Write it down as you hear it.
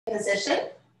Position.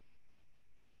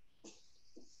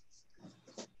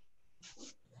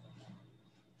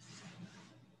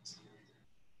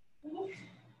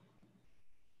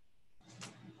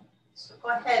 So go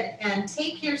ahead and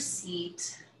take your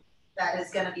seat that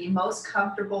is going to be most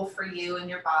comfortable for you and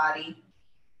your body.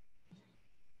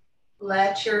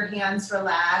 Let your hands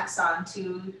relax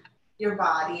onto your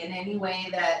body in any way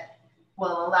that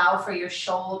will allow for your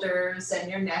shoulders and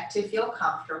your neck to feel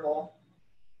comfortable.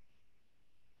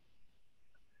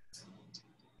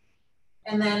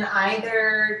 And then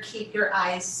either keep your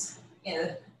eyes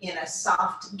in a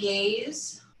soft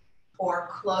gaze or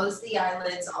close the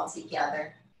eyelids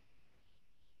altogether.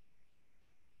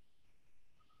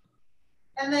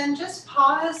 And then just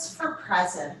pause for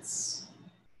presence.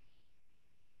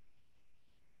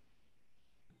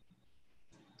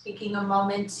 Taking a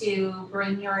moment to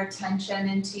bring your attention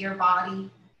into your body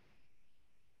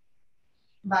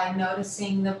by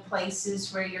noticing the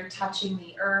places where you're touching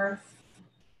the earth.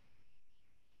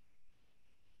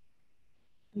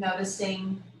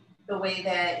 Noticing the way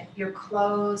that your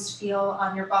clothes feel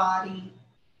on your body,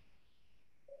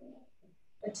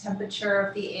 the temperature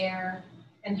of the air,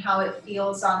 and how it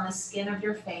feels on the skin of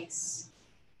your face.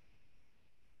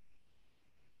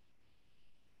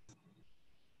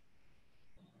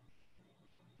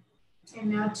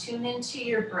 And now tune into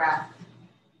your breath.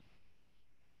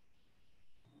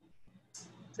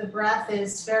 The breath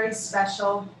is very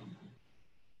special.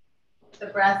 The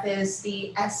breath is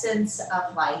the essence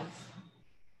of life.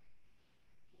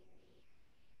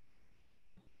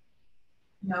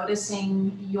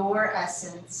 Noticing your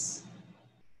essence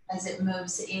as it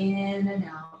moves in and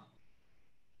out.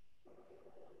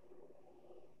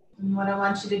 And what I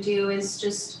want you to do is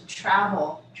just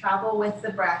travel with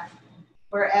the breath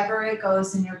wherever it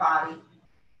goes in your body.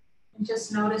 And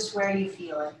just notice where you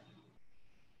feel it.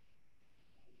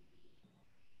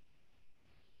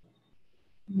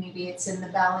 Maybe it's in the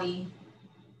belly,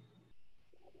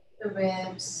 the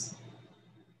ribs,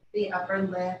 the upper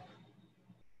lip,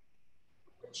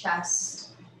 the chest.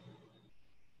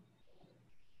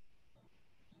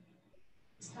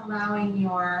 Allowing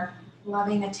your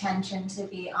loving attention to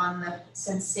be on the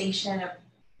sensation of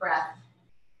breath.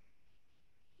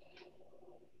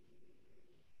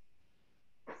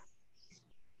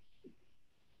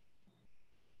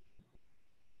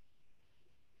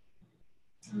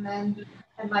 And then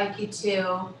I'd like you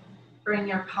to bring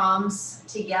your palms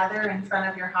together in front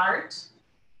of your heart.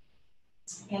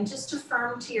 And just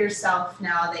affirm to yourself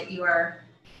now that you are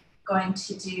going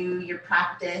to do your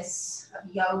practice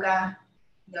of yoga.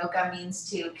 Yoga means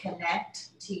to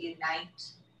connect, to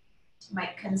unite. You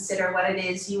might consider what it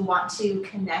is you want to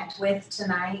connect with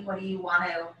tonight. What do you want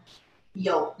to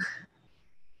yoke?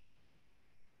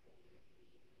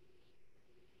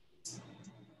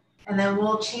 And then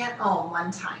we'll chant Om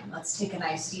one time. Let's take a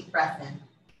nice deep breath in.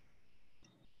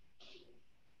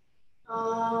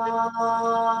 Om.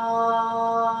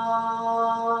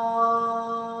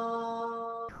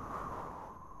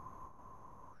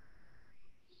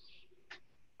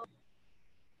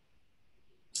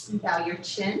 Bow your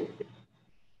chin.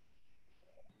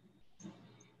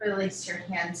 Release your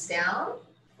hands down.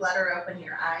 Flutter open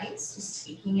your eyes, just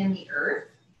taking in the earth.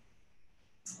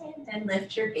 And then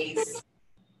lift your gaze.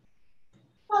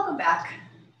 Welcome back.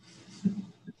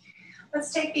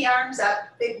 Let's take the arms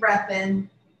up, big breath in.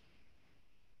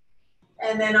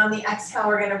 And then on the exhale,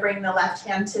 we're gonna bring the left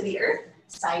hand to the earth,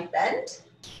 side bend.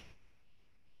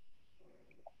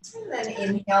 And then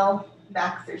inhale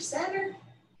back through center.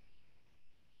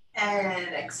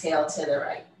 And exhale to the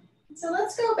right. So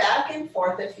let's go back and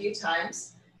forth a few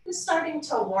times, just starting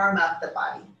to warm up the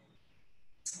body.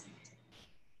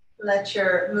 Let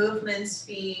your movements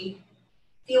be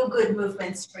feel-good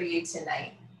movements for you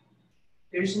tonight.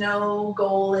 There's no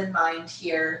goal in mind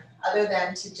here other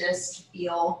than to just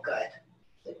feel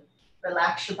good.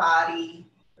 Relax your body,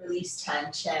 release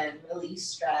tension, release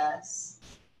stress,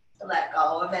 to let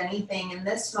go of anything in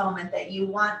this moment that you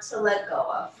want to let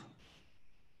go of.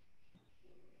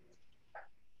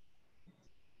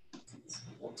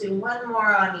 We'll do one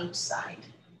more on each side.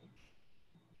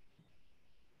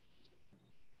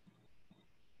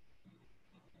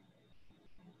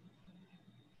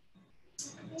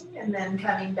 And then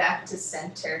coming back to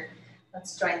center.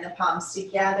 Let's join the palms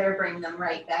together, bring them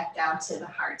right back down to the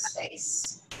heart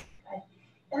space. Okay.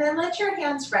 And then let your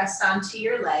hands rest onto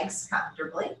your legs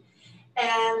comfortably.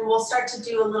 And we'll start to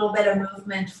do a little bit of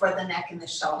movement for the neck and the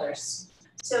shoulders.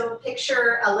 So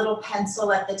picture a little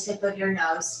pencil at the tip of your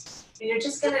nose. And you're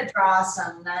just gonna draw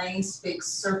some nice big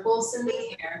circles in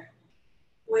the air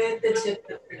with the tip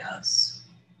of your nose.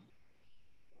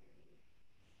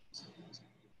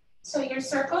 So your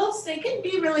circles, they can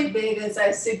be really big as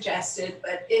I suggested,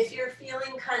 but if you're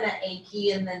feeling kind of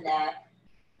achy in the neck,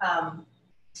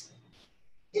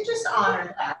 you just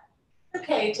honor that. It's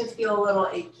okay to feel a little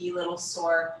achy, a little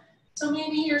sore. So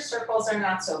maybe your circles are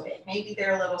not so big. Maybe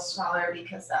they're a little smaller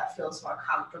because that feels more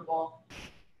comfortable.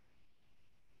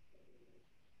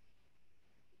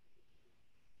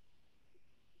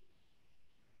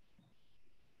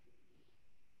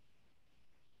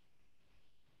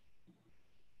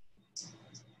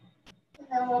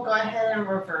 And then we'll go ahead and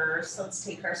reverse. Let's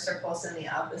take our circles in the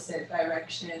opposite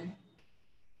direction.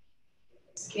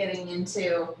 Just getting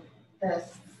into the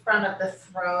front of the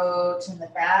throat and the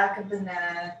back of the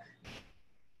neck.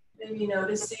 Maybe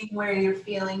noticing where you're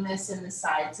feeling this in the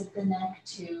sides of the neck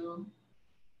too.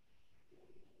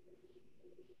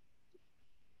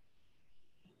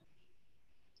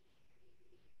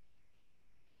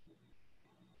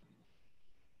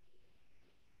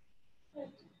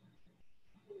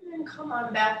 And then come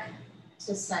on back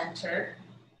to center.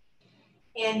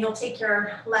 And you'll take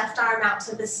your left arm out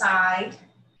to the side.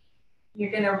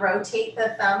 You're going to rotate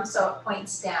the thumb so it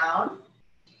points down.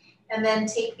 And then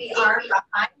take the arm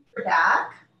behind your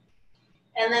back.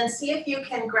 And then see if you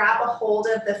can grab a hold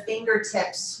of the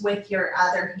fingertips with your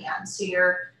other hand. So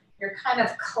you're kind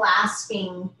of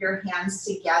clasping your hands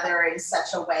together in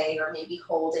such a way, or maybe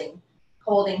holding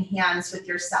hands with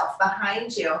yourself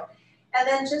behind you. And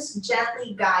then just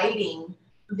gently guiding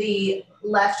the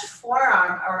left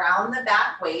forearm around the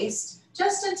back waist,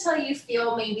 just until you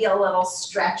feel maybe a little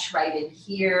stretch right in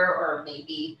here, or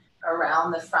maybe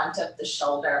around the front of the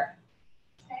shoulder.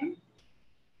 Okay.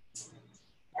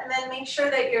 And then make sure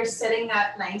that you're sitting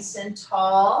up nice and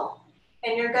tall,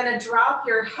 and you're going to drop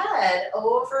your head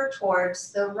over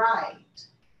towards the right.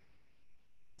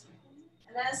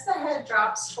 And as the head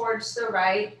drops towards the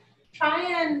right,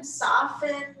 try and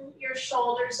soften your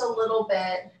shoulders a little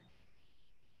bit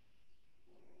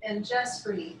and just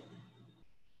breathe.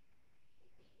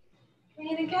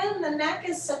 And again, the neck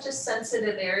is such a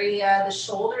sensitive area, the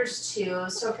shoulders too.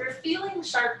 So if you're feeling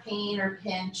sharp pain or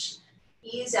pinch,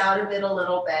 ease out of it a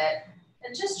little bit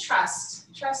and just trust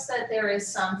that there is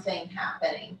something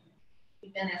happening,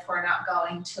 even if we're not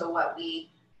going to what we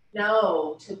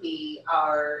know to be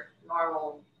our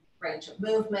normal range of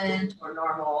movement or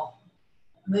normal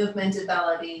movement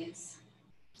abilities.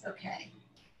 It's okay.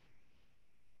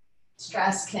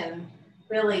 Stress can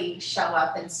really show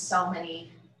up in so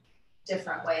many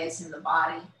different ways in the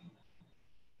body.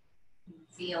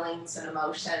 Feelings and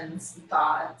emotions and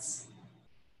thoughts.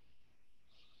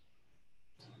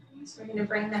 So we're going to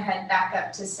bring the head back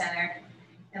up to center.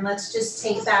 And let's just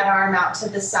take that arm out to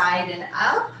the side and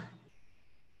up.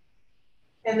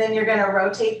 And then you're going to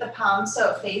rotate the palm so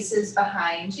it faces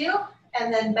behind you.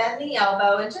 And then bend the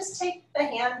elbow and just take the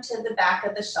hand to the back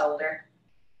of the shoulder.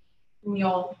 And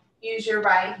you'll use your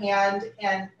right hand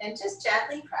and just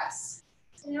gently press.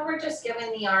 You know, we're just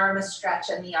giving the arm a stretch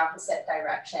in the opposite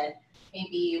direction.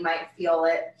 Maybe you might feel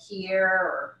it here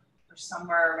or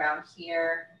somewhere around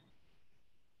here.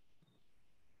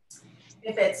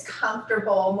 If it's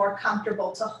comfortable, more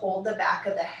comfortable to hold the back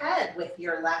of the head with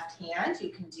your left hand, you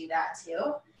can do that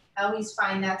too. I always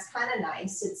find that's kind of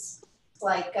nice. It's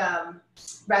like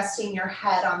resting your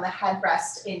head on the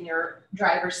headrest in your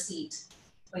driver's seat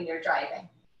when you're driving.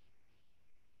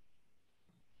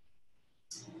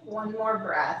 One more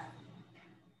breath.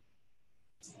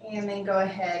 And then go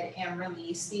ahead and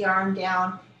release the arm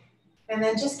down. And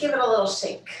then just give it a little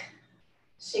shake.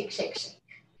 Shake, shake, shake.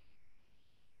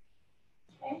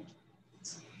 Okay.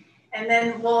 And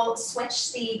then we'll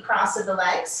switch the cross of the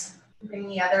legs. Bring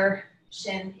the other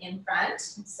shin in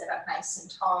front and sit up nice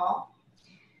and tall.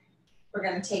 We're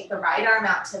going to take the right arm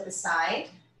out to the side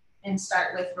and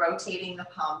start with rotating the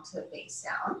palm to face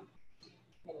down.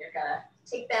 And you're going to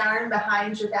take the arm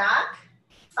behind your back,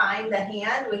 find the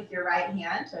hand with your right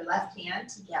hand or left hand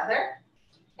together,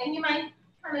 and you might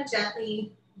kind of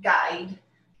gently guide.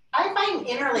 I find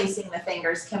interlacing the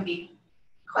fingers can be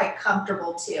quite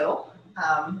comfortable too.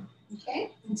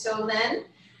 Okay, and so then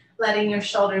letting your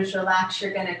shoulders relax,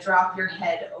 you're going to drop your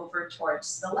head over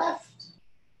towards the left.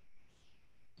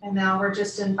 And now we're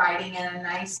just inviting in a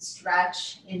nice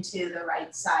stretch into the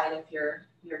right side of your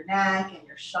neck and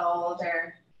your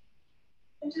shoulder.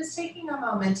 And just taking a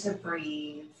moment to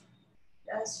breathe.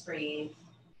 Just breathe.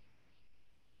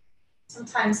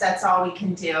 Sometimes that's all we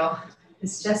can do,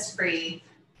 is just breathe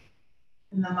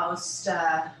in the most,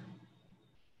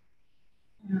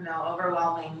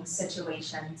 overwhelming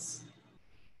situations.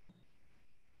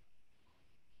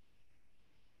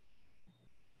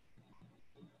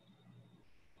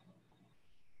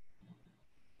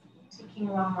 Taking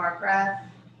one more breath.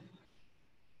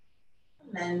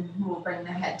 And then we'll bring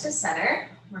the head to center.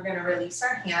 We're gonna release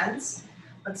our hands.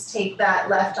 Let's take that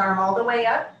left arm all the way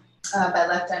up. By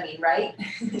left, I mean right.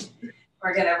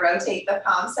 We're gonna rotate the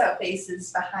palm so it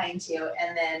faces behind you,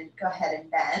 and then go ahead and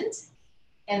bend.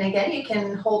 And again, you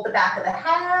can hold the back of the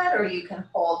head, or you can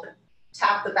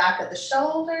tap the back of the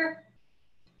shoulder.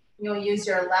 You'll use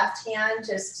your left hand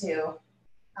just to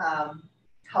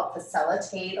help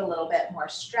facilitate a little bit more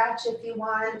stretch if you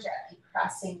want, gently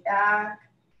pressing back.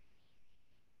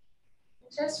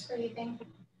 Just breathing.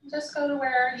 Just go to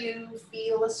where you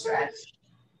feel a stretch.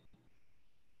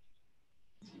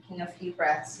 Taking a few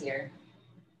breaths here.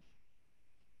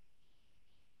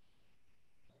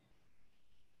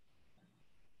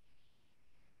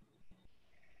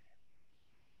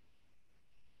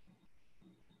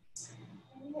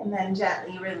 And then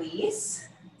gently release.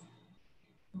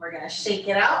 We're going to shake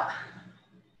it out.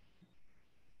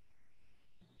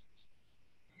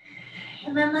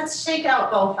 And then let's shake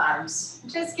out both arms.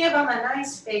 Just give them a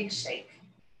nice big shake.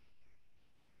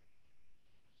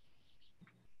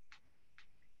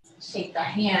 Shake the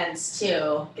hands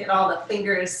too. Get all the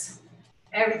fingers,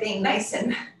 everything nice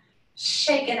and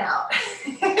shaken out.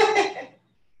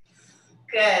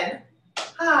 Good.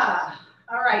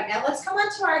 All right, now let's come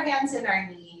onto our hands and our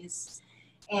knees.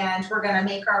 And we're gonna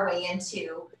make our way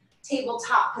into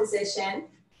tabletop position.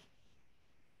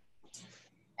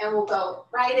 And we'll go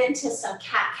right into some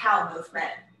cat-cow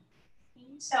movement.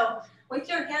 So with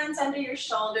your hands under your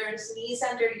shoulders, knees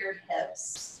under your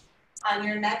hips. On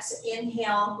your next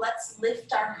inhale, let's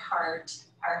lift our heart,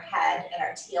 our head, and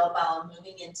our tailbone,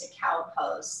 moving into cow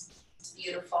pose. It's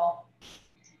beautiful.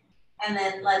 And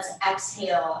then let's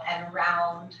exhale and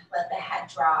round, let the head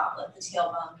drop, let the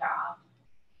tailbone drop.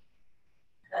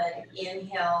 Good.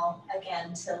 Inhale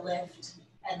again to lift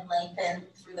and lengthen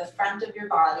through the front of your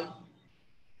body.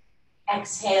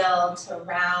 Exhale to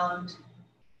round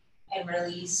and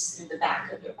release through the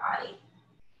back of your body.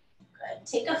 Good.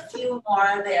 Take a few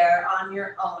more there on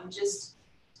your own, just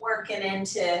working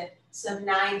into some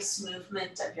nice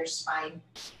movement of your spine.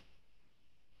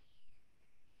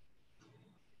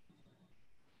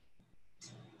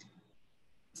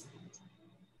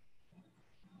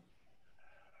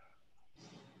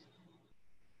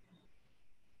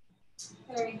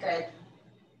 Very good.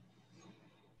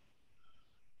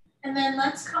 And then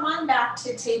let's come on back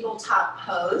to tabletop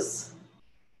pose,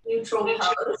 neutral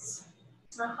pose.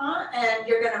 And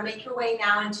you're gonna make your way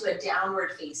now into a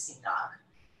downward facing dog.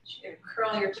 You're gonna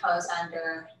curl your toes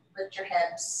under, lift your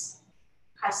hips,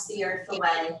 press the earth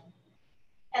away.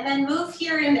 And then move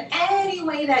here in any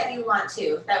way that you want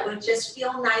to. That would just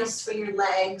feel nice for your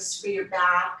legs, for your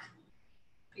back,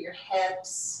 for your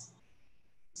hips.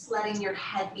 Just letting your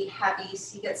head be heavy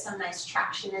so you get some nice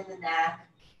traction in the neck.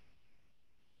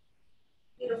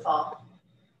 Beautiful.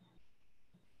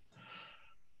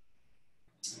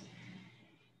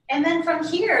 And then from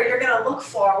here, you're gonna look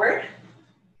forward.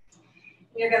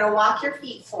 You're gonna walk your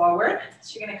feet forward.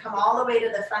 So you're gonna come all the way to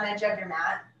the front edge of your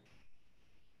mat.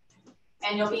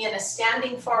 And you'll be in a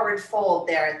standing forward fold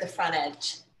there at the front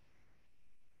edge.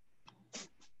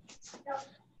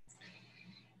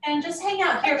 And just hang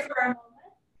out here for a moment.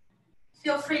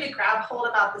 Feel free to grab hold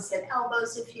about the sit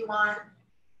elbows if you want.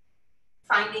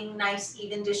 Finding nice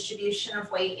even distribution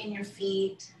of weight in your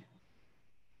feet.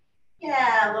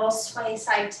 Yeah, a little sway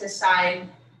side to side.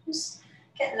 Just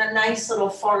getting a nice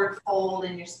little forward fold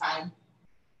in your spine.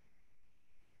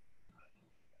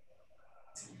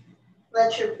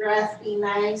 Let your breath be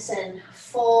nice and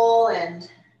full and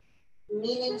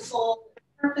meaningful,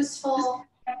 purposeful.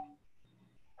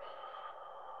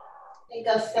 Think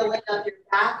of filling up your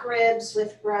back ribs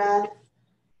with breath.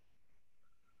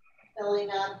 Filling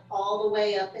up all the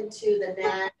way up into the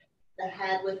neck, the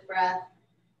head with breath.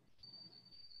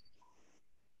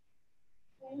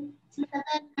 Okay. And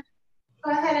then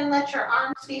go ahead and let your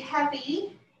arms be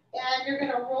heavy. And you're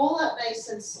gonna roll up nice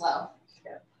and slow.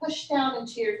 You're gonna push down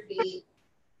into your feet.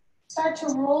 Start to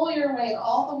roll your way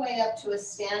all the way up to a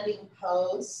standing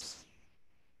pose.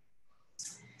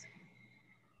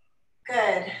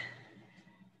 Good.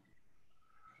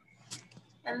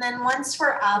 And then once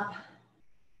we're up,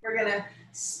 we're gonna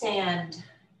stand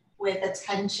with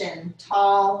attention,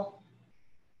 tall,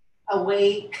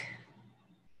 awake,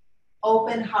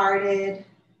 open-hearted,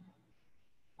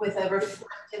 with a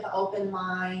reflective, open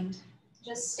mind,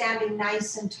 just standing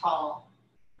nice and tall,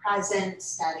 present,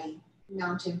 steady,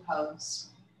 mountain pose.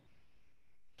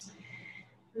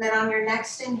 And then on your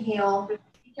next inhale,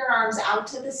 take your arms out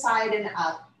to the side and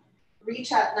up.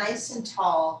 Reach up nice and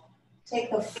tall.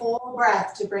 Take the full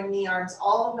breath to bring the arms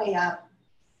all the way up.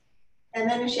 And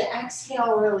then as you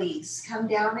exhale, release. Come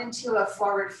down into a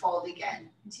forward fold again.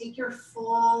 Take your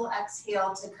full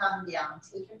exhale to come down.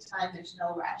 Take your time, there's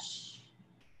no rush.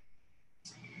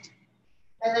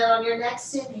 And then on your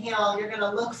next inhale, you're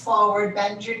gonna look forward,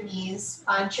 bend your knees,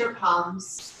 plant your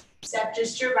palms, step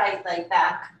just your right leg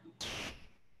back.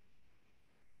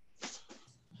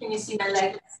 Can you see my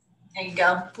leg? There you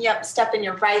go. Yep, stepping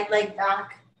your right leg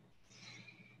back.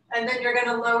 And then you're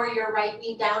gonna lower your right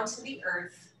knee down to the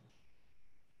earth,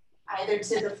 either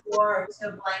to the floor or to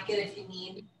a blanket if you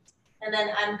need. And then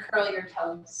uncurl your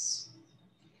toes.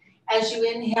 As you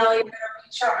inhale, you're gonna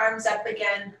reach your arms up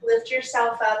again. Lift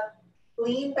yourself up,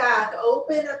 lean back,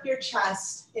 open up your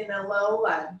chest in a low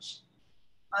lunge.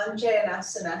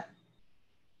 Anjanasana.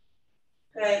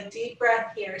 Good, deep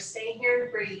breath here. Stay here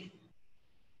and breathe.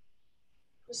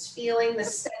 Just feeling the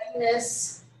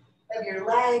steadiness of your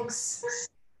legs,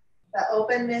 the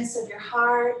openness of your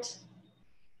heart,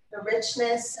 the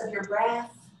richness of your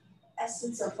breath,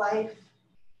 essence of life.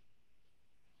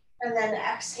 And then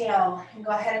exhale and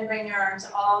go ahead and bring your arms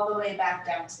all the way back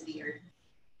down to the earth.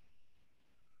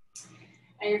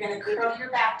 And you're going to curl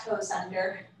your back toes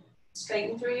under,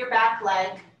 straighten through your back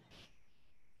leg.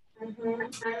 You're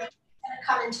going to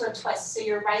come into a twist. So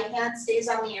your right hand stays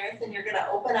on the earth and you're going to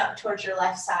open up towards your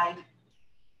left side.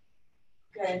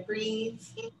 Good, breathe.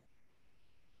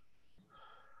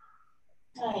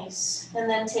 Nice. And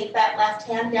then take that left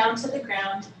hand down to the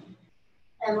ground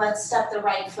and let's step the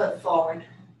right foot forward.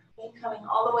 Okay, coming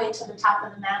all the way to the top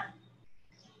of the mat.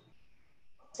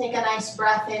 Take a nice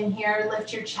breath in here,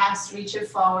 lift your chest, reach it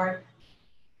forward.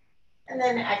 And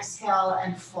then exhale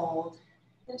and fold.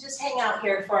 And just hang out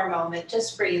here for a moment,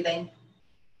 just breathing.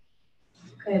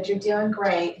 Good, you're doing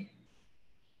great.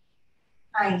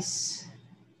 Nice.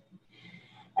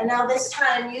 And now this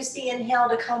time, use the inhale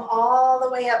to come all the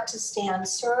way up to stand.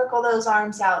 Circle those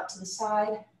arms out to the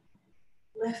side.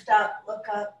 Lift up, look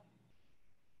up.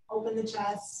 Open the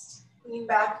chest, lean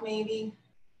back maybe.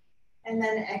 And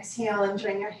then exhale and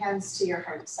bring your hands to your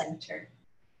heart center.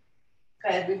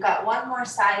 Good, we've got one more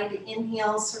side.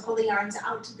 Inhale, circle the arms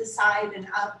out to the side and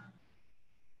up.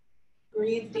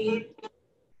 Breathe deep.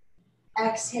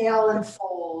 Exhale and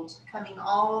fold, coming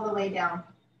all the way down.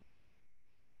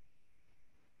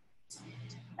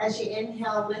 As you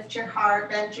inhale, lift your heart,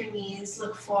 bend your knees,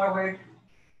 look forward,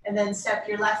 and then step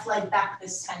your left leg back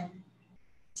this time.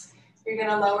 You're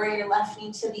gonna lower your left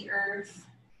knee to the earth,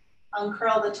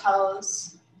 uncurl the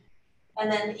toes,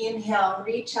 and then inhale,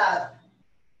 reach up.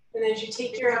 And as you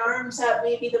take your arms up,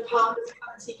 maybe the palms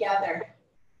come together.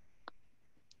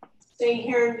 Stay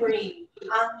here and breathe.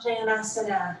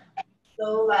 Anjanasana,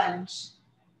 low lunge.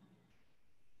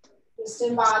 Just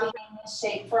embodying this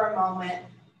shape for a moment.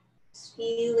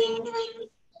 Feeling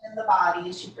in the body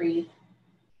as you breathe.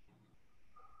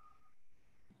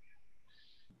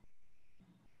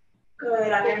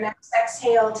 Good, on your next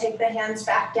exhale, take the hands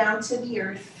back down to the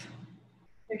earth.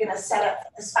 You're gonna set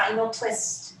up the spinal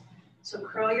twist. So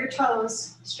curl your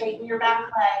toes, straighten your back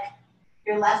leg.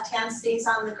 Your left hand stays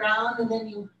on the ground and then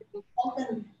you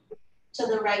open to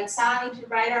the right side. Your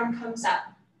right arm comes up.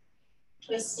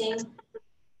 Twisting,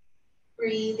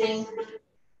 breathing.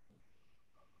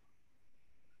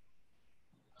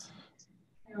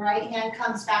 Your right hand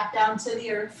comes back down to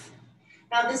the earth.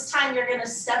 Now this time you're gonna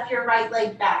step your right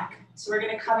leg back. So we're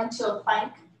gonna come into a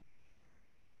plank.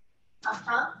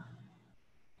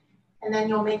 And then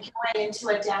you'll make your way into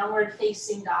a downward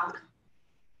facing dog.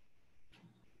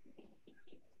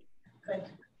 Good.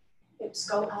 Hips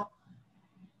go up.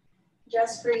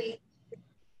 Just breathe.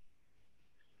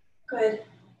 Good.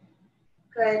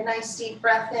 Good, nice deep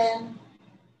breath in.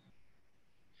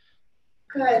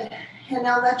 Good, and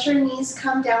now let your knees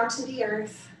come down to the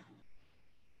earth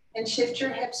and shift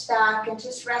your hips back and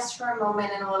just rest for a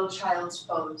moment in a little child's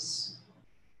pose.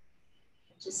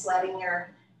 Just letting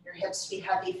your hips be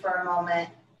heavy for a moment,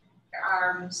 your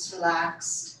arms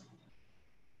relaxed,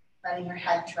 letting your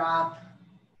head drop.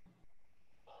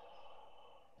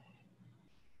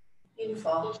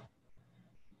 Beautiful.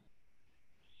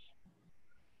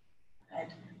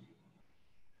 Good.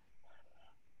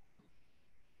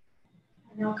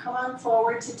 And now come on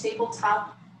forward to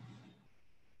tabletop.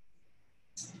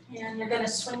 And you're going to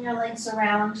swing your legs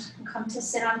around and come to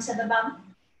sit onto the bum.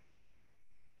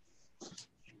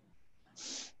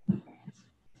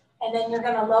 And then you're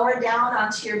going to lower down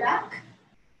onto your back.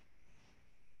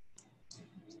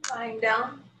 Lying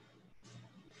down.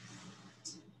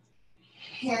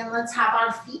 And let's have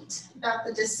our feet about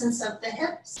the distance of the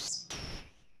hips.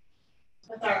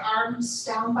 With our arms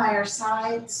down by our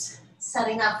sides,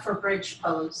 setting up for bridge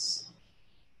pose.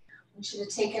 I want you to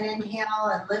take an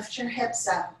inhale and lift your hips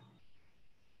up.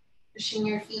 Pushing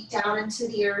your feet down into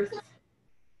the earth.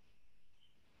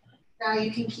 Now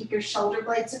you can keep your shoulder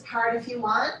blades apart if you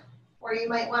want, or you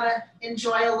might want to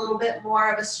enjoy a little bit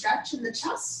more of a stretch in the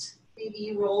chest. Maybe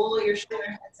you roll your shoulder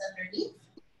heads underneath,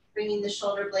 bringing the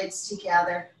shoulder blades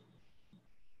together.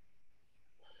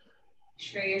 Make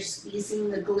sure you're squeezing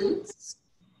the glutes,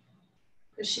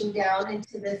 pushing down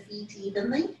into the feet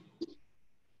evenly.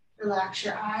 Relax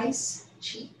your eyes,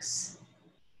 cheeks,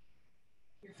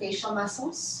 your facial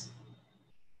muscles.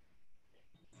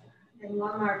 And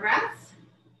one more breath.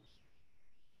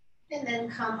 And then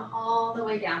come all the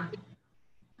way down.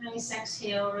 Nice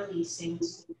exhale, releasing.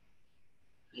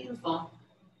 Beautiful.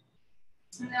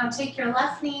 And now take your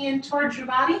left knee in towards your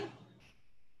body.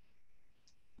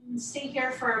 And stay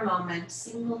here for a moment.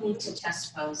 Single knee to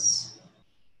chest pose.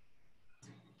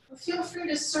 Feel free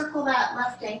to circle that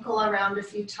left ankle around a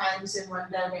few times in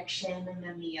one direction and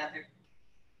then the other.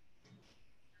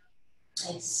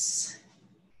 Nice.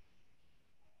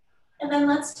 And then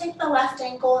let's take the left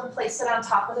ankle and place it on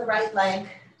top of the right leg.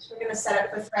 So we're going to set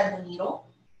it for thread the needle.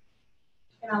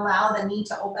 And allow the knee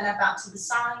to open up out to the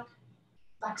side.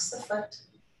 Flex the foot.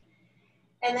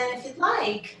 And then if you'd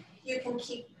like, you can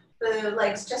keep the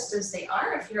legs just as they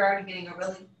are. If you're already getting a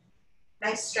really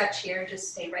nice stretch here,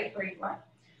 just stay right where you are.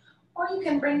 Or you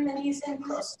can bring the knees in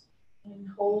close and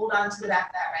hold onto the back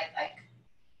of that right leg.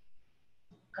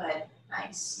 Good,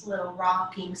 nice little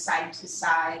rocking side to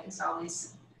side is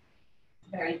always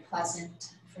very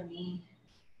pleasant for me.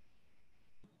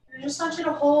 I just want you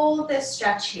to hold this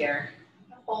stretch here.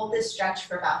 Hold this stretch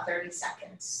for about 30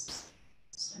 seconds.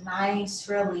 Just a nice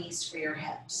release for your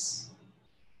hips.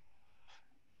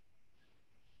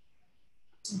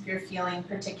 If you're feeling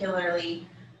particularly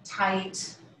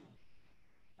tight,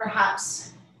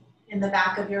 perhaps in the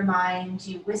back of your mind,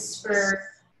 you whisper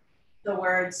the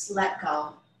words, let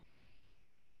go.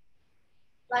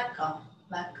 Let go,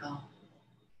 let go.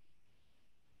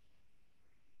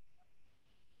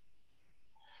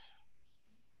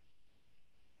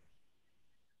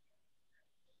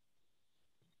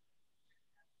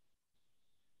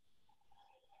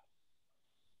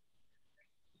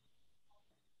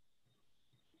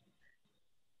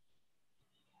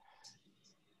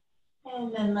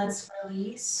 And then let's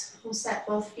release. We'll set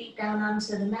both feet down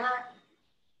onto the mat.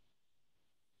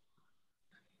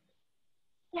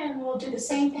 And we'll do the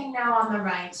same thing now on the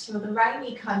right. So the right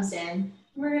knee comes in.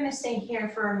 We're going to stay here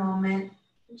for a moment.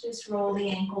 Just roll the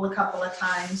ankle a couple of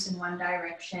times in one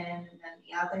direction and then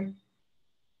the other.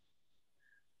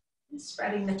 And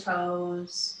spreading the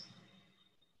toes.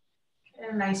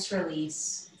 Get a nice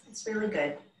release. It's really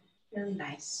good. Really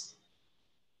nice.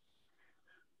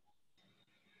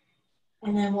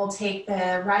 And then we'll take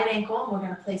the right ankle and we're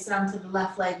going to place it onto the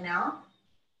left leg now.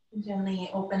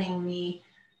 Gently opening the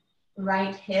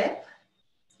right hip,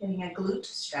 getting a glute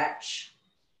stretch.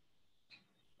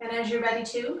 And as you're ready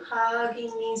to,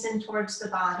 hugging knees in towards the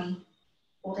body,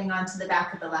 holding onto the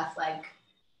back of the left leg.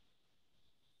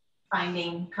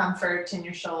 Finding comfort in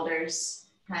your shoulders,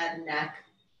 head and neck,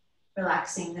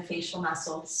 relaxing the facial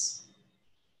muscles.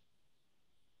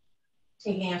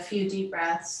 Taking a few deep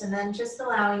breaths and then just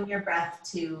allowing your breath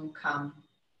to come.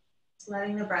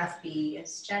 Letting the breath be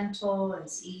as gentle,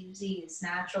 as easy, as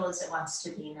natural as it wants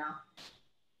to be now.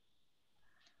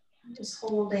 Just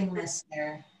holding this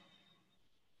there.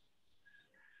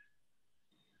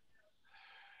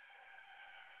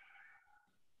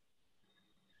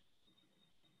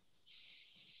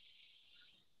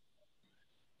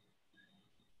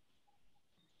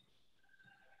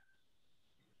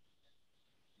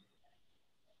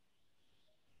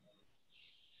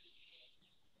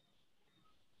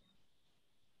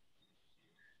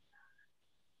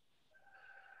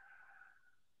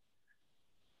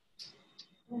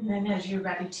 And then as you're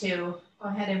ready to, go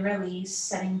ahead and release,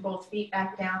 setting both feet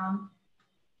back down.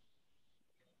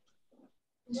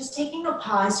 Just taking a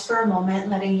pause for a moment,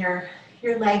 letting your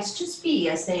legs just be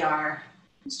as they are.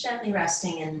 Just gently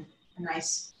resting in a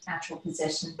nice natural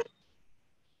position.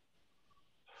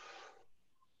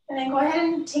 And then go ahead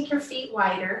and take your feet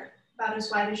wider, about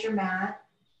as wide as your mat.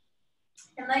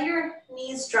 And let your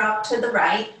knees drop to the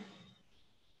right.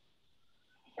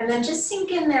 And then just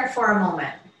sink in there for a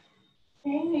moment.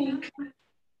 Okay.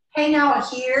 Hang out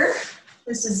here.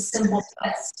 This is a simple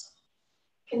twist.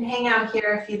 You can hang out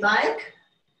here if you'd like.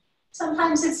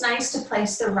 Sometimes it's nice to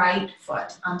place the right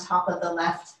foot on top of the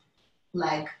left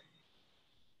leg.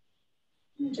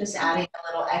 Just adding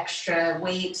a little extra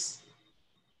weight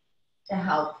to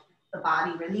help the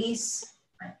body release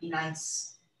might be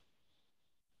nice.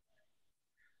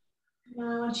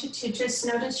 Now I want you to just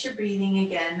notice your breathing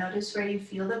again. Notice where you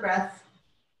feel the breath.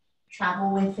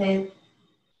 Travel with it.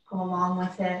 Go along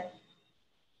with it.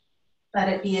 Let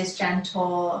it be as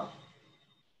gentle,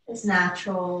 as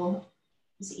natural,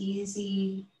 as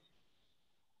easy,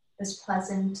 as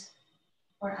pleasant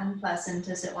or unpleasant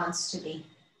as it wants to be.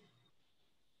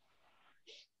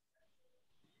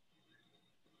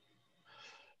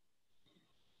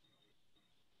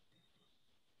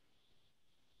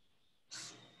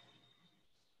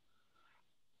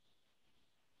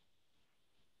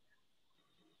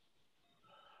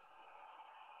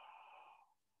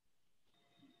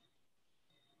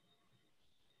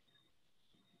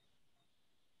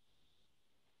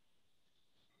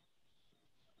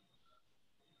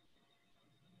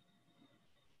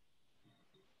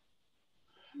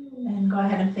 And go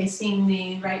ahead and placing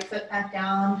the right foot back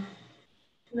down.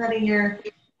 Letting your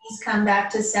knees come back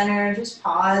to center. Just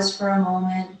pause for a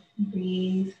moment.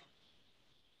 Breathe.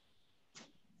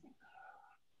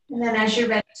 And then as you're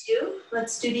ready to,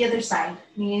 let's do the other side.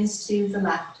 Knees to the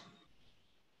left.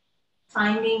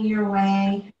 Finding your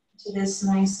way to this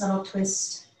nice little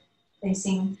twist.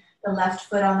 Placing the left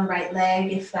foot on the right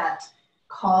leg if that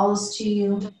calls to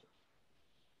you.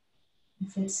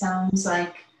 If it sounds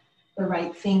like the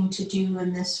right thing to do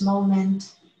in this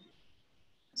moment.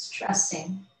 Just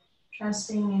trusting.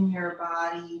 Trusting in your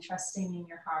body, trusting in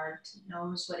your heart. It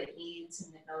knows what it needs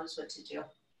and it knows what to do.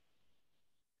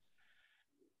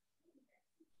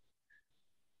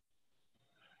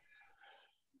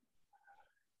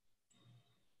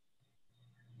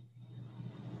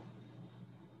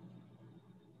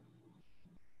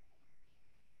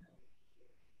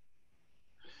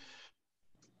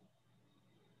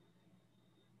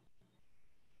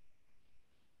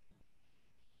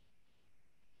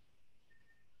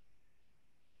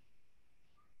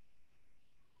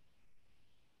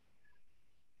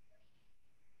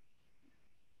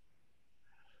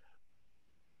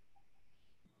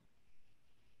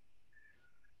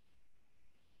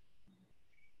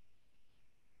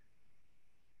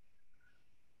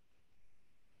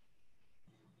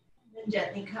 And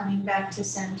gently coming back to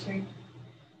center.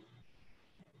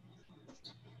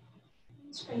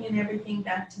 Just bringing everything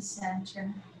back to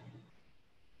center.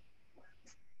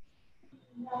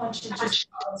 I want you to just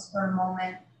pause for a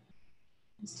moment.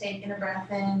 Just taking a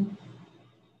breath in. And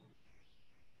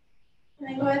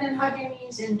then go ahead and hug your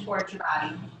knees in towards your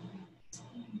body.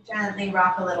 Gently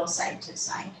rock a little side to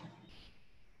side.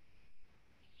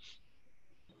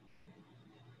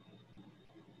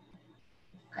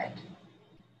 Good.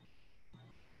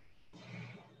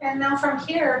 And now from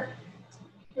here,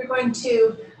 you're going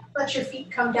to let your feet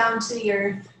come down to the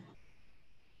earth.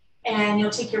 And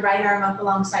you'll take your right arm up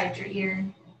alongside your ear.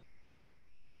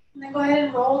 And then go ahead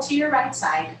and roll to your right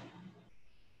side.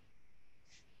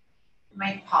 You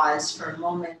might pause for a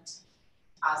moment,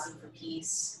 pausing for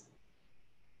peace.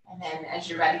 And then as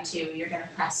you're ready to, you're going to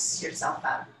press yourself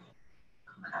up.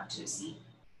 Coming up to a seat.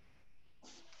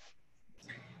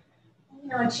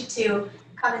 I want you to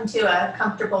come into a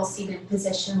comfortable seated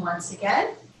position once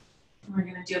again. We're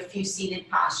going to do a few seated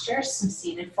postures, some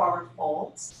seated forward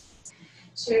folds.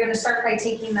 So you're going to start by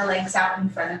taking the legs out in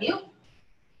front of you.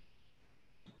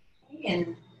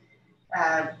 In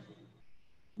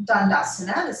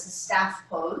Dandasana, this is staff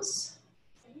pose.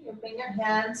 You bring your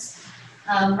hands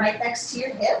right next to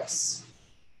your hips.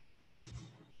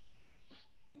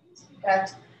 You've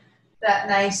got that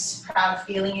nice, proud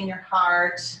feeling in your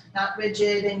heart, not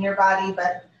rigid in your body,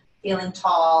 but feeling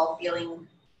tall, feeling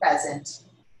present.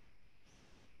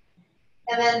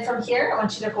 And then from here, I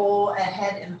want you to go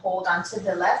ahead and hold onto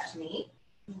the left knee.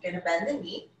 I'm going to bend the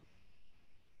knee.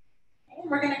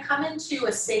 And we're going to come into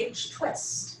a sage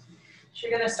twist. So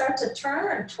you're going to start to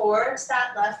turn towards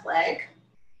that left leg.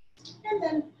 And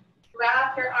then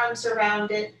wrap your arms around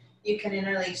it. You can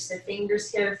interlace the fingers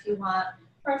here if you want.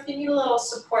 Or if you need a little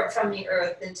support from the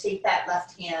earth, then take that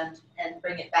left hand and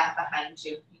bring it back behind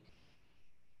you.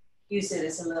 Use it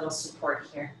as a little support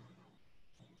here.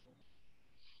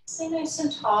 Stay nice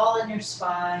and tall in your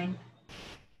spine.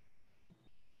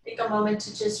 Take a moment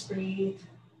to just breathe.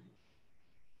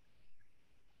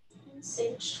 And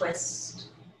sage twist.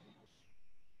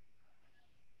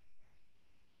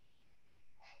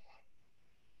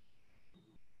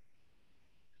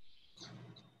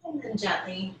 And then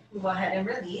gently go ahead and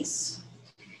release.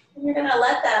 And you're going to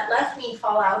let that left knee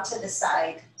fall out to the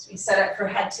side. So we set up for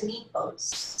head to knee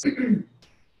pose. You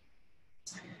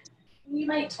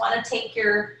might want to take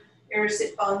your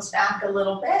sit bones back a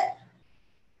little bit.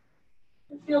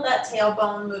 And feel that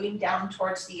tailbone moving down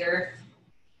towards the earth.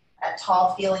 That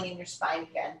tall feeling in your spine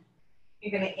again.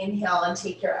 You're going to inhale and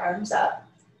take your arms up.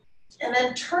 And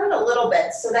then turn a little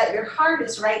bit so that your heart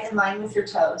is right in line with your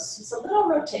toes. Just a little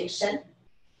rotation.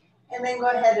 And then go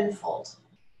ahead and fold.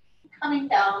 Coming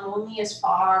down only as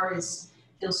far as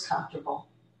feels comfortable.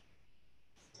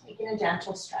 Taking a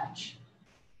gentle stretch.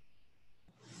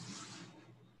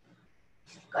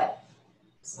 Good.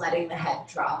 Just letting the head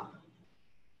drop.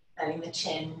 Letting the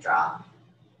chin drop.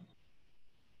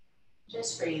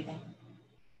 Just breathing.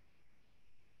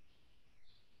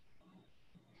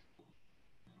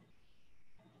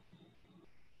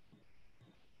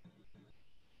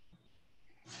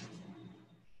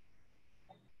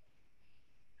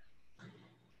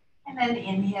 And then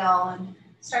inhale and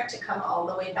start to come all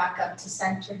the way back up to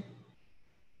center.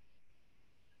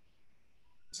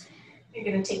 You're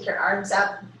going to take your arms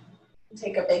up and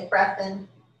take a big breath in.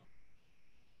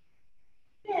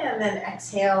 And then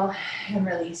exhale and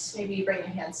release. Maybe you bring your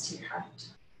hands to your heart.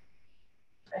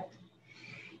 Good.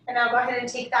 And now go ahead and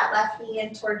take that left knee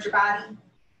in towards your body.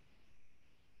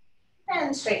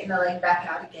 And straighten the leg back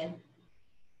out again.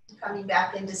 Coming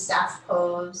back into staff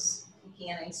pose.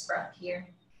 Taking a nice breath here.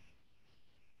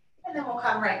 And then we'll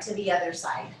come right to the other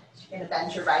side. You're going to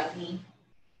bend your right knee.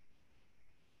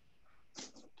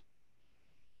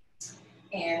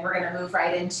 And we're going to move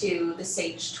right into the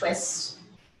sage twist.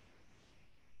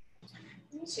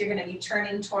 So you're going to be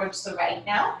turning towards the right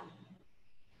now.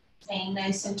 Staying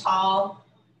nice and tall.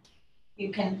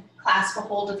 You can clasp a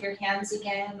hold of your hands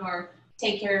again or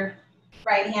take your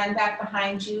right hand back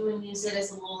behind you and use it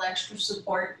as a little extra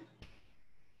support.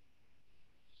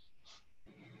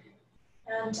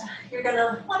 And you're going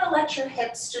to want to let your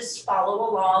hips just follow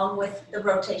along with the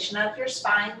rotation of your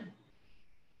spine.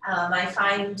 I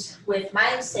find with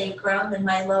my sacrum and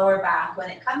my lower back, when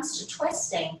it comes to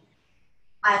twisting,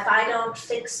 if I don't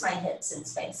fix my hips in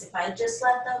space, if I just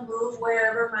let them move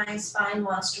wherever my spine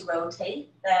wants to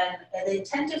rotate, then they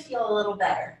tend to feel a little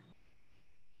better.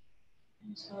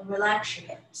 So relax your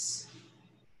hips.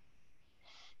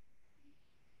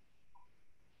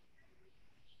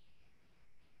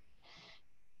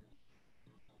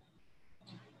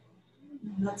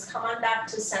 Let's come on back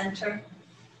to center.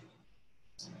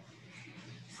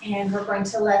 And we're going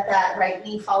to let that right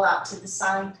knee fall out to the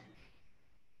side.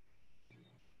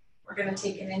 We're going to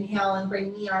take an inhale and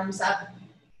bring the arms up.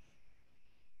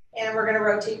 And we're going to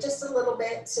rotate just a little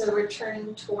bit. So we're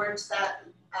turning towards that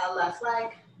left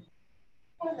leg.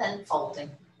 And then folding.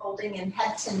 Folding in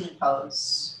head to knee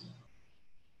pose.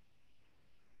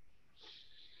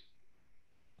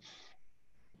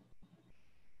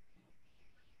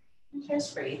 And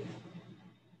just breathe.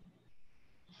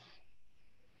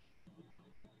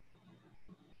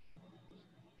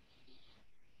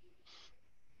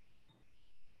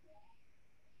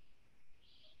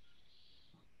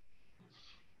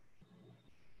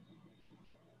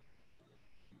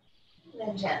 And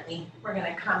then gently, we're going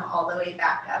to come all the way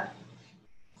back up.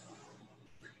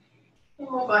 And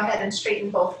we'll go ahead and straighten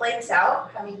both legs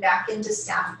out, coming back into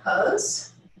staff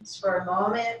pose. Just for a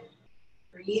moment,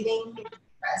 breathing,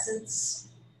 presence.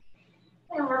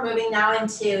 And we're moving now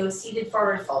into seated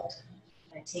forward fold.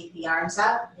 I'm going to take the arms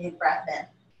up, big breath in.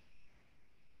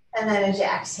 And then as you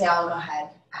exhale, go ahead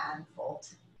and fold.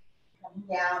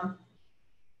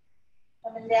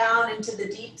 Coming down into the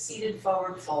deep seated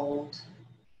forward fold.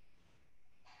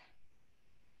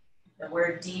 The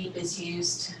word deep is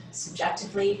used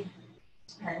subjectively,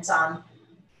 depends on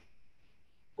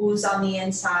who's on the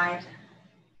inside,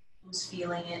 who's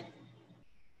feeling it.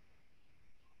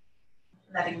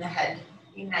 Letting the head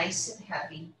be nice and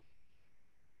heavy.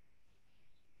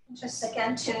 And just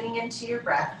again, tuning into your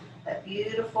breath, that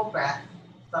beautiful breath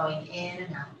flowing in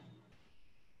and out.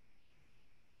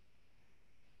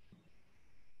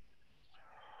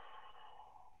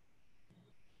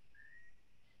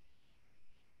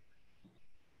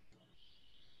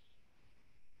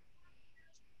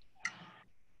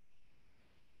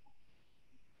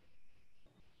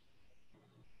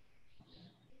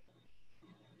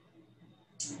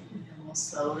 And then we'll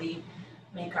slowly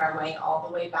make our way all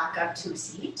the way back up to a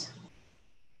seat.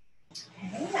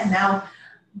 Okay, and now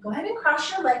go ahead and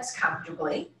cross your legs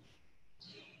comfortably.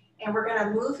 And we're going to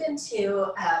move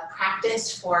into a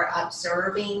practice for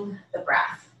observing the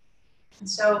breath. And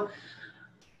so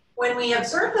when we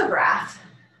observe the breath,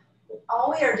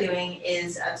 all we are doing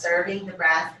is observing the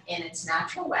breath in its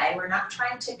natural way. We're not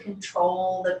trying to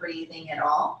control the breathing at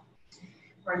all.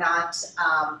 We're not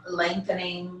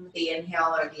lengthening the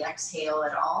inhale or the exhale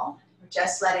at all. We're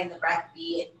just letting the breath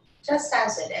be just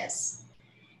as it is.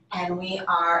 And we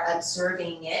are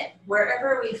observing it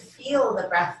wherever we feel the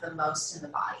breath the most in the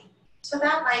body. So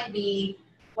that might be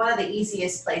one of the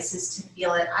easiest places to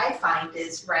feel it, I find,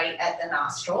 is right at the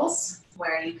nostrils,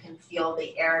 where you can feel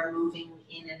the air moving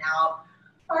in and out,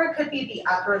 or it could be the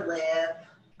upper lip,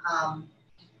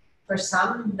 For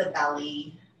some, the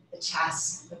belly, the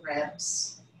chest, the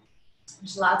ribs.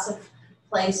 There's lots of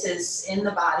places in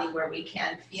the body where we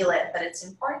can feel it, but it's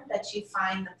important that you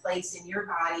find the place in your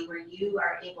body where you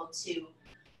are able to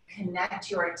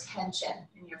connect your attention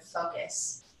and your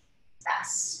focus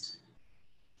best.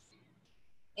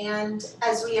 And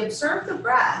as we observe the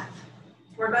breath,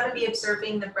 we're going to be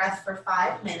observing the breath for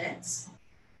 5 minutes.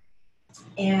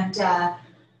 And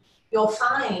you'll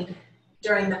find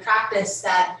during the practice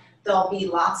that there'll be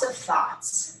lots of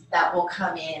thoughts that will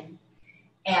come in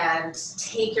and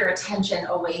take your attention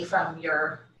away from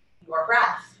your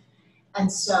breath.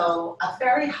 And so a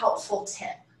very helpful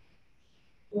tip,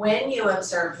 when you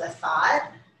observe the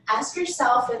thought, ask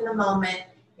yourself in the moment,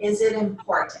 is it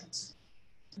important?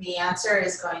 The answer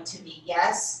is going to be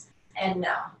yes and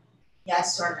no,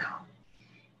 yes or no.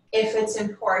 If it's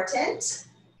important,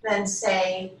 then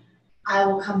say, I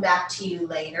will come back to you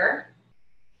later,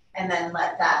 and then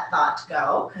let that thought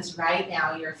go, because right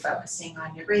now you're focusing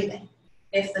on your breathing.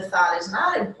 If the thought is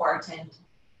not important,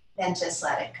 then just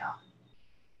let it go.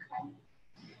 Okay.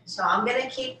 So I'm going to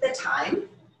keep the time,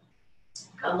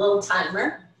 a little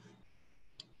timer.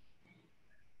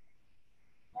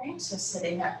 Okay, so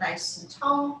sitting up nice and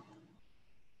tall,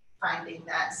 finding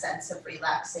that sense of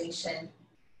relaxation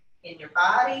in your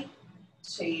body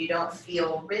so you don't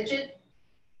feel rigid.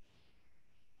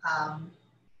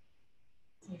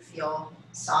 You feel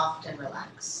soft and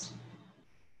relaxed.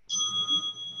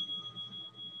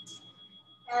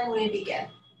 And we begin.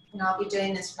 And I'll be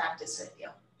doing this practice with you.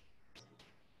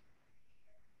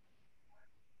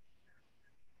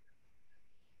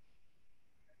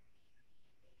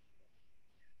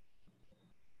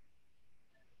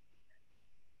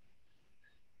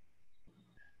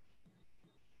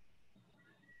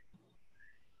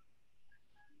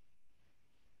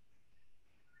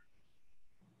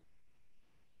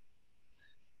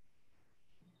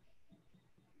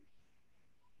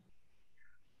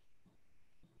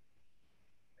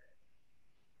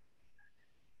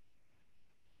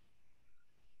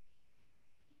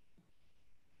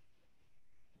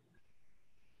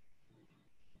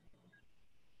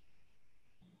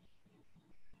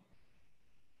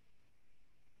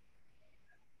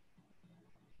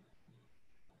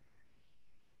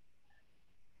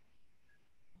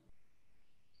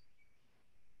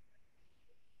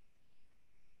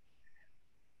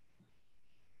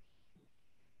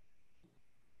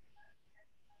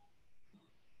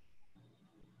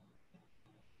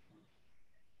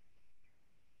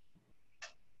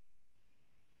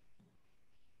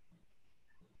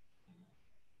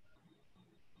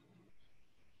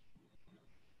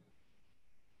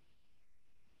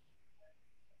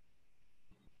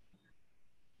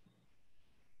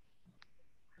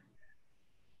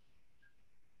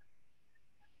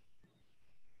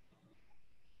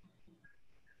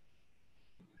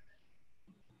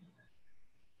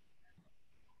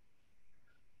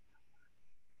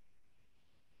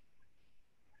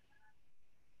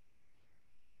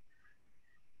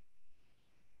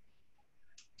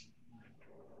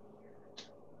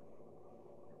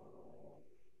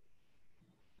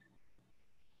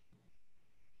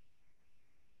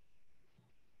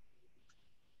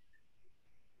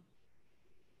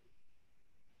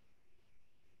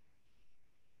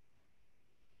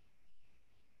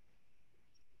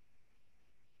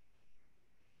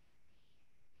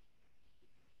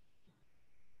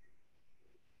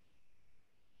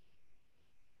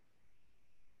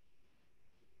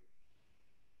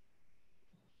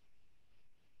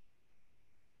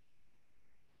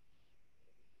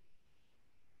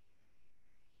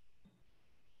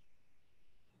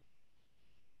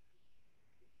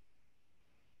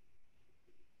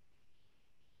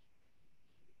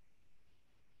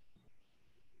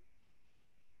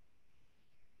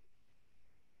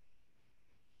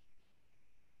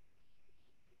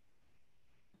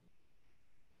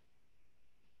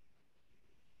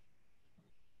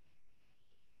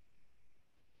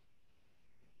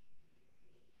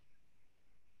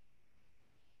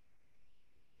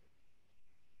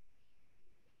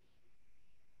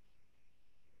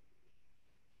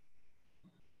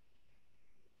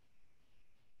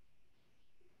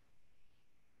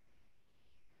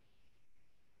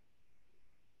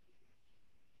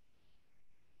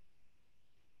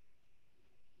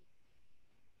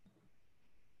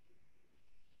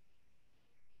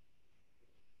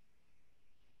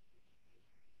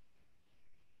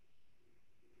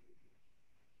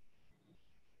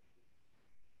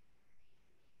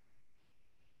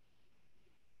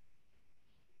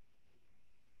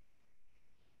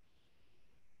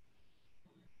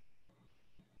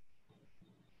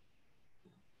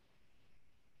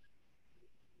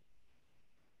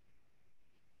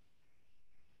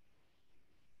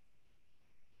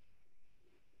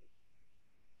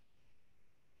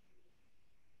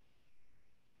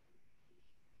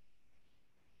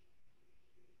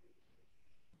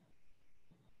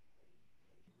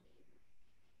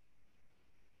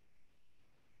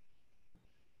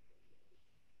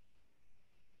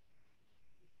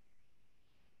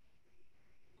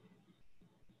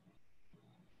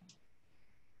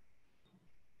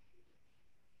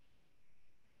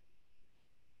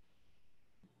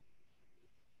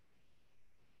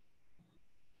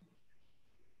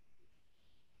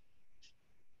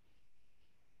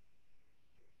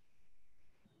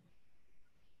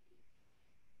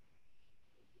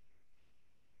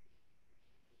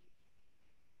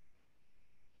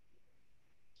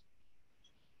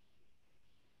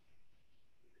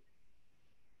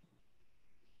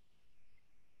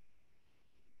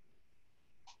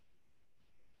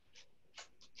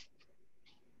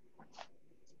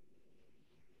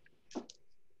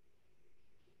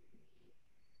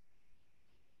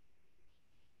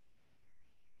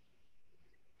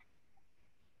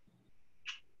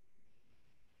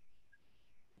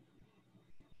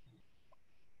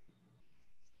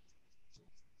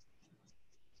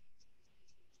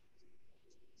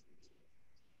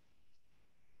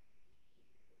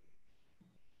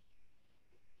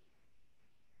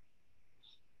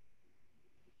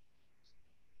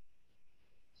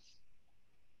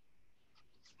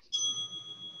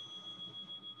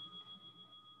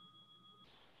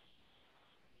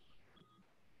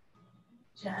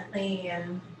 Gently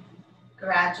and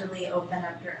gradually open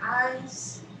up your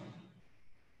eyes.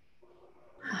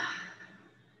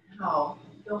 Oh,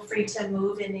 feel free to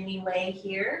move in any way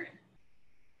here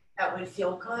that would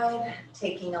feel good.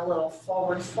 Taking a little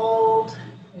forward fold,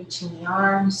 reaching the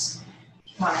arms.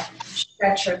 If you want to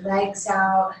stretch your legs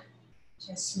out,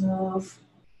 just move.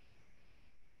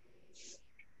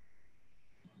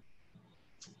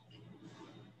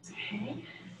 Okay.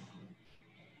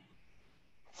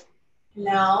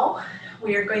 Now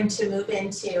we are going to move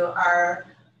into our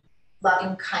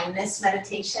loving kindness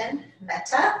meditation,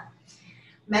 metta.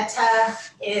 Metta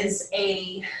is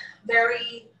a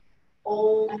very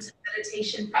old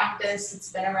meditation practice.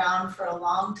 It's been around for a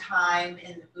long time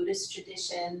in the Buddhist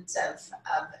traditions of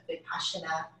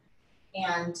Vipassana.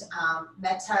 And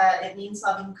metta, it means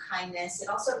loving kindness. It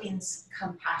also means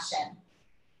compassion.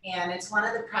 And it's one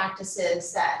of the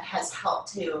practices that has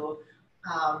helped to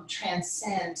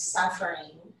transcend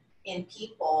suffering in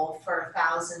people for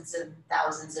thousands and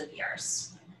thousands of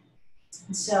years.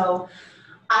 And so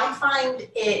I find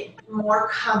it more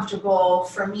comfortable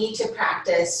for me to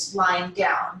practice lying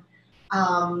down.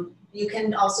 You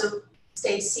can also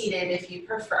stay seated if you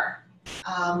prefer.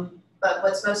 But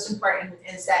what's most important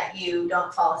is that you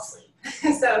don't fall asleep.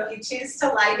 So if you choose to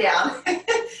lie down,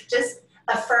 just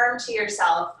affirm to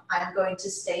yourself, I'm going to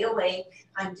stay awake.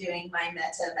 I'm doing my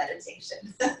metta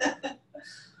meditation.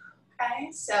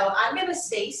 Okay, so I'm going to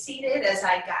stay seated as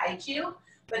I guide you.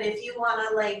 But if you want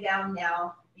to lay down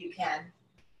now, you can.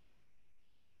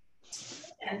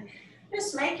 And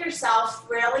just make yourself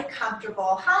really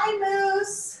comfortable. Hi,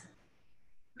 Moose.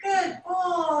 Good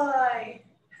boy.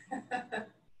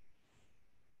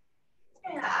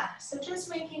 Yeah, so just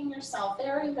making yourself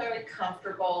very, very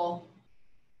comfortable.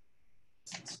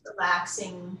 Just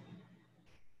relaxing,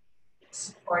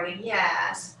 supporting,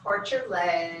 yeah, support your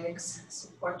legs,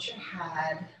 support your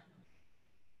head,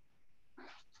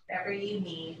 whatever you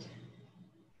need.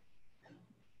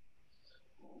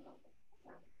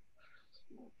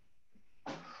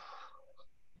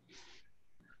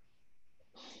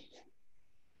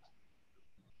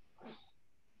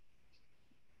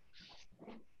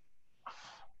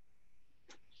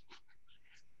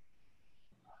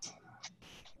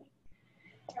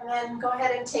 And then go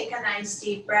ahead and take a nice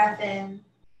deep breath in.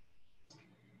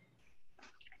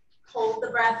 Hold the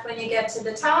breath when you get to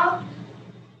the top.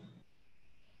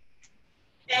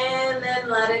 And then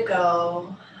let it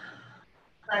go.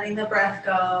 Letting the breath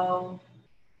go.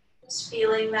 Just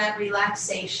feeling that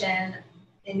relaxation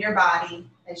in your body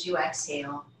as you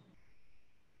exhale.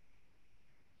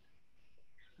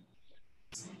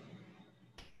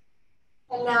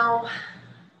 And now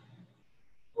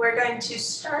we're going to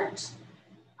start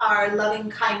our loving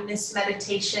kindness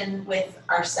meditation with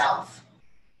ourself.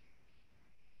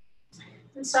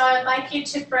 And so I'd like you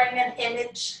to bring an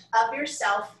image of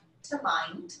yourself to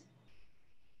mind.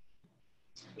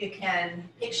 You can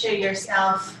picture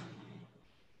yourself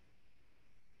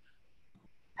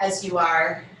as you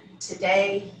are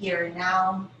today, here and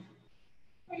now.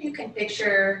 Or you can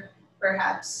picture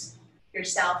perhaps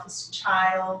yourself as a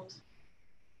child,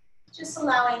 just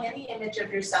allowing any image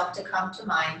of yourself to come to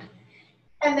mind.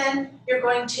 And then you're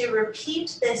going to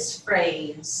repeat this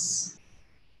phrase.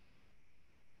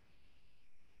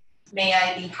 May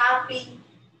I be happy.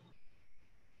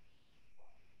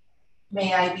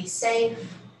 May I be safe.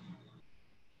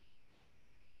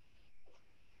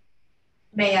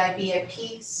 May I be at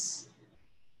peace.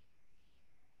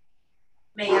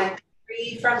 May I be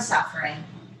free from suffering.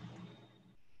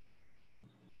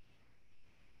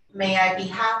 May I be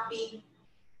happy.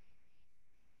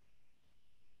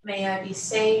 May I be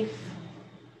safe.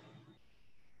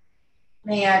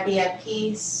 May I be at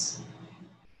peace.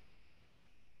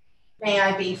 May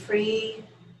I be free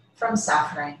from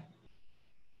suffering.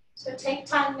 So take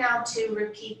time now to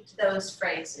repeat those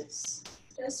phrases.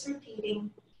 Just repeating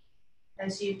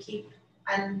as you keep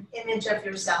an image of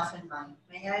yourself in mind.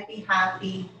 May I be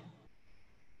happy.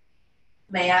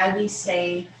 May I be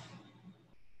safe.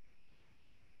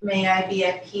 May I be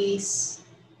at peace.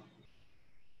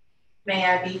 May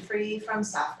I be free from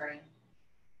suffering.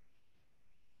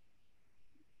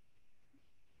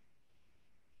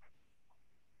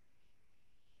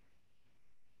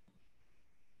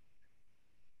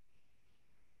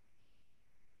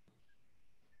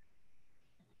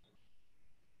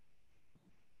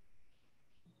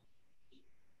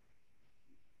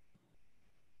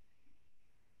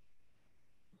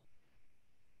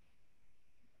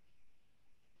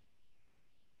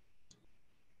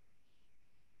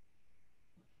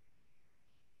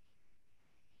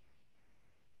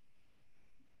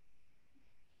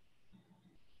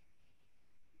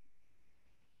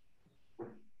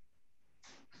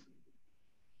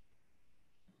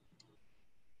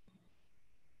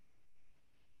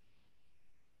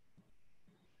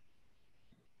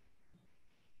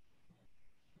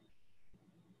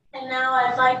 And now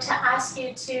I'd like to ask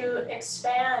you to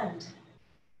expand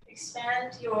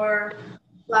your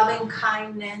loving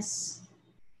kindness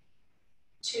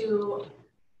to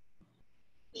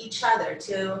each other,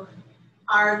 to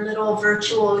our little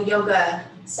virtual yoga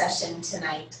session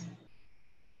tonight.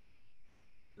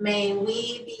 May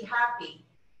we be happy.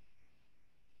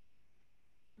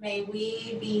 May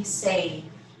we be safe.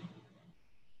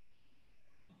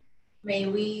 May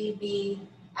we be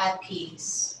at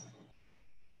peace.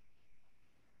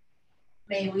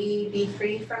 May we be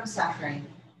free from suffering.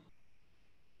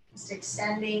 Just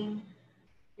extending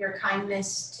your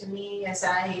kindness to me as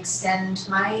I extend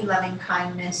my loving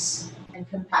kindness and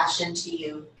compassion to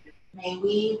you. May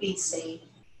we be safe.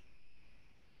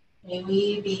 May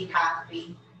we be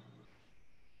happy.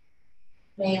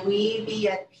 May we be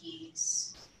at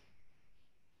peace.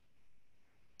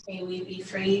 May we be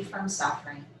free from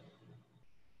suffering.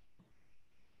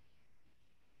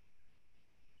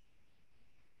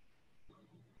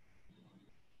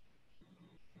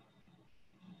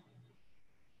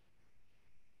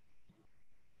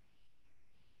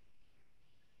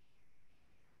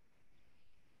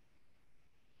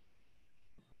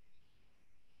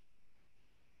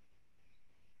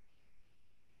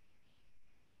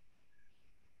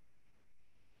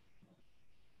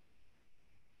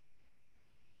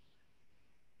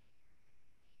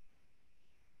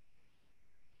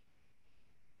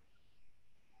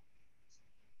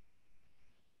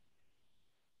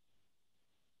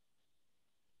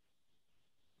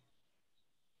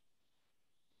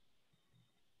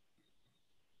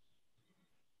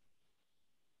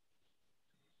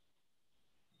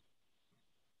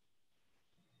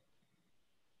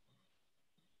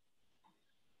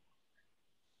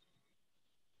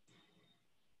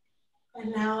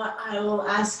 And now I will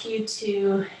ask you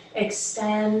to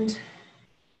extend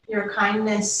your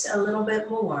kindness a little bit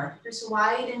more, just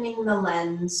widening the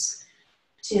lens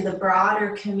to the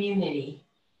broader community.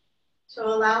 So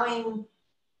allowing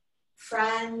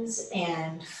friends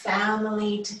and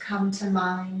family to come to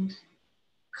mind,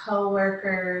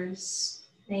 co-workers,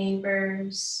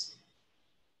 neighbors,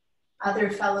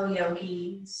 other fellow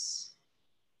yogis,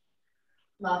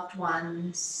 loved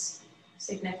ones,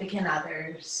 significant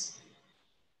others.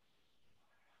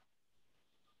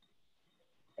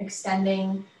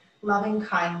 Extending loving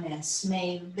kindness.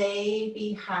 May they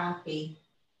be happy.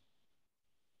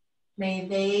 May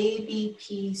they be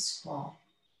peaceful.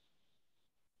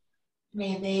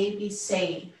 May they be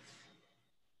safe.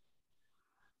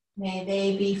 May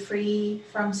they be free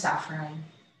from suffering.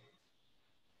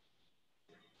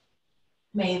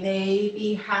 May they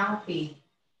be happy.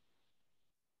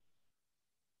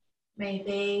 May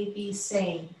they be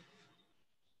safe.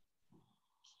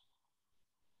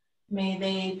 May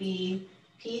they be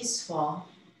peaceful.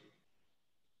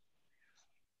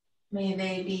 May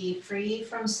they be free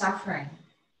from suffering.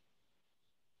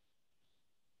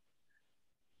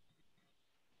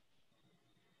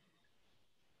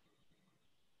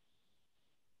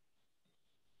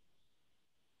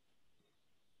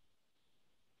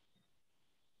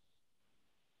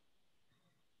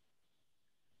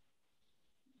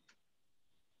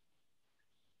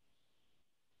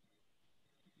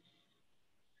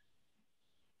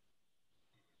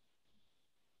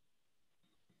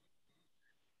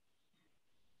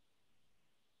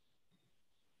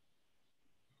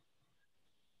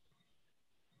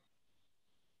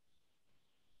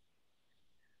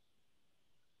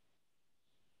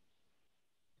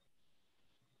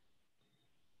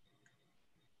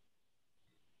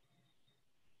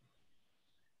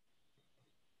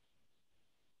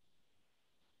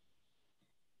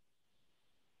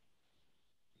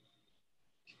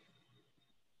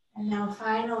 And now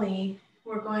finally,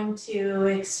 we're going to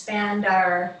expand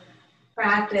our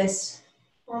practice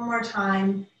one more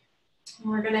time.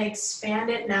 And we're going to expand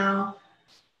it now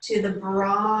to the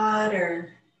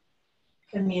broader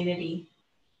community.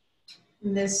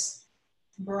 And this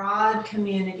broad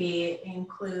community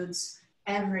includes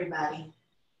everybody,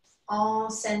 all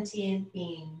sentient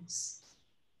beings,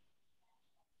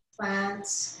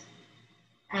 plants,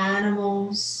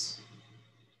 animals,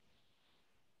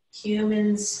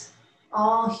 humans,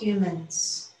 all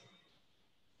humans,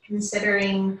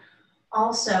 considering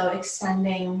also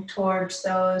extending towards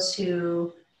those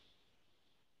who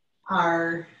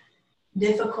are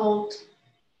difficult,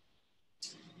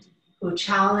 who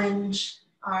challenge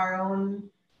our own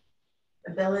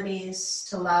abilities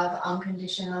to love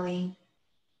unconditionally,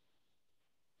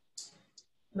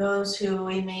 those who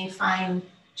we may find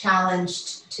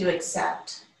challenged to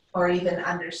accept or even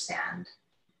understand.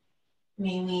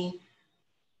 May we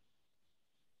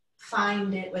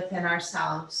find it within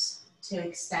ourselves to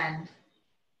extend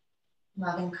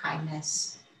loving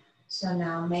kindness. So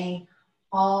now may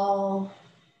all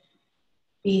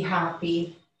be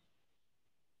happy.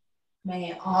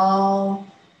 May all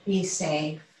be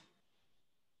safe.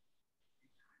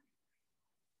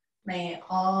 May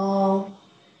all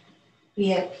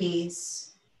be at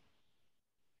peace.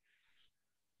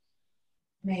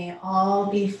 May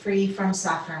all be free from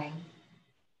suffering.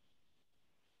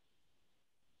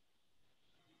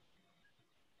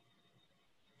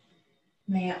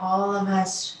 May all of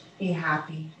us be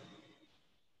happy.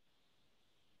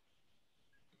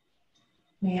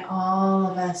 May all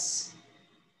of us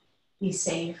be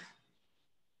safe.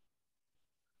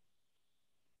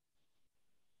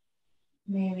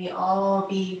 May we all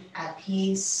be at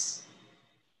peace.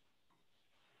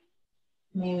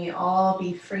 May we all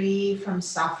be free from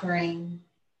suffering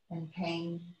and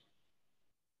pain.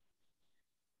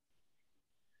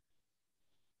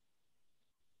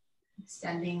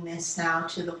 Extending this now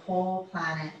to the whole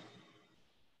planet.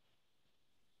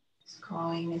 It's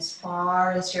going as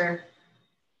far as your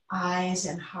eyes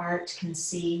and heart can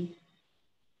see.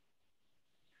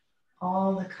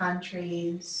 All the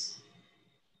countries,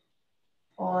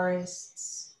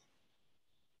 forests,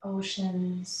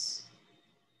 oceans.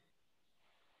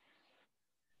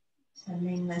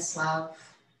 Sending this love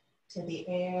to the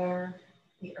air,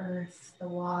 the earth, the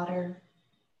water,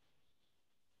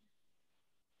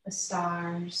 the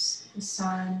stars, the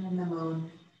sun, and the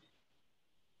moon.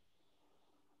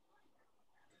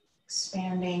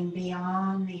 Expanding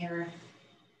beyond the earth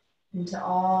into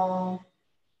all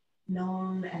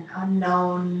known and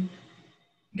unknown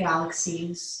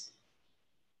galaxies.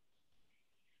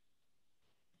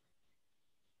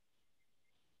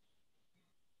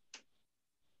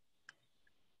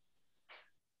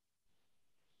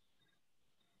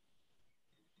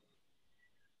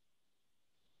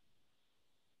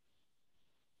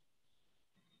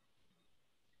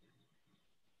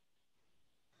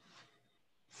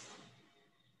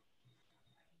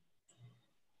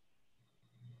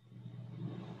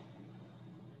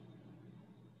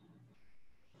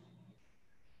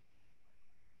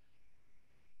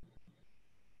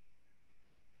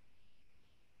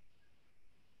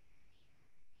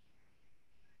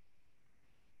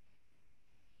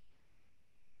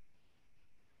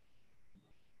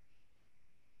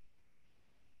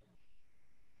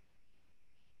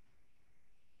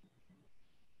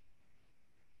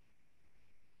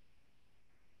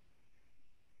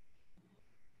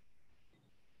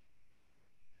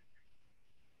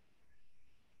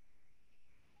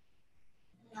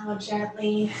 Now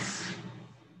gently,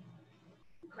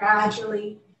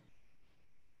 gradually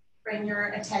bring your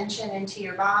attention into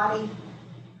your body.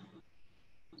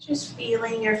 Just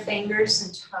feeling your fingers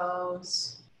and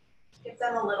toes. Give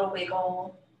them a little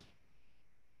wiggle.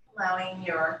 Allowing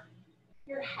your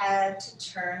head to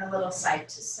turn a little side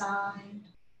to side.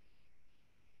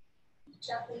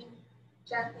 Gently,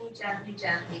 gently, gently,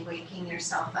 gently waking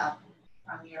yourself up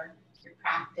from your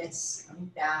practice, coming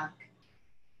back.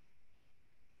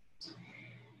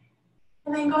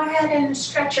 And then go ahead and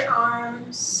stretch your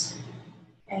arms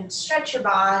and stretch your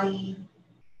body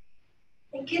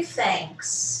and give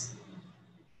thanks.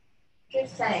 Give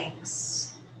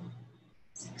thanks.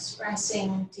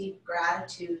 Expressing deep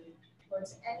gratitude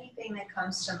towards anything that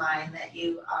comes to mind that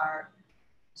you are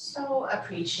so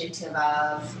appreciative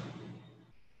of.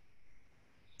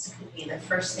 It could be the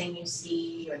first thing you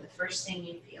see or the first thing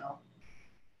you feel.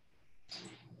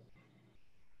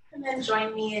 And then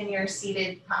join me in your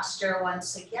seated posture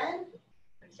once again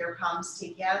with your palms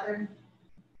together.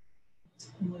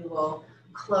 And we will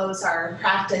close our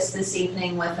practice this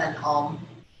evening with an Om.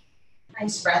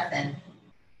 Nice breath in.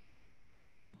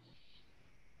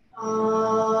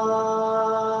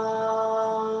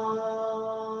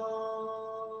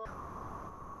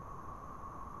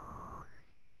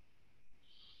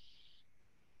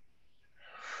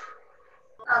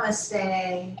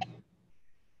 Namaste.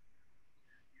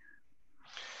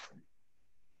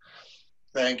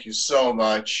 Thank you so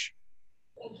much.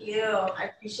 Thank you. I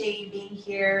appreciate you being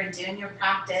here and doing your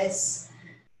practice.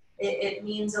 It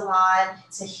means a lot.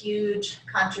 It's a huge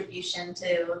contribution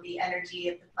to the energy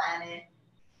of the planet.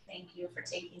 Thank you for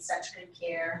taking such good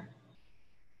care.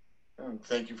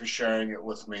 Thank you for sharing it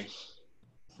with me.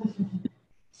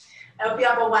 I hope you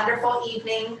have a wonderful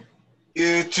evening.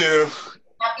 You too.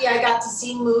 Happy I got to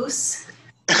see Moose.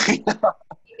 He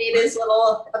made his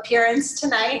little appearance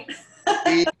tonight.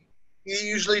 He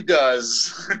usually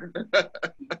does.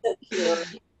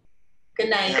 Good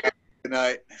night. Good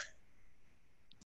night.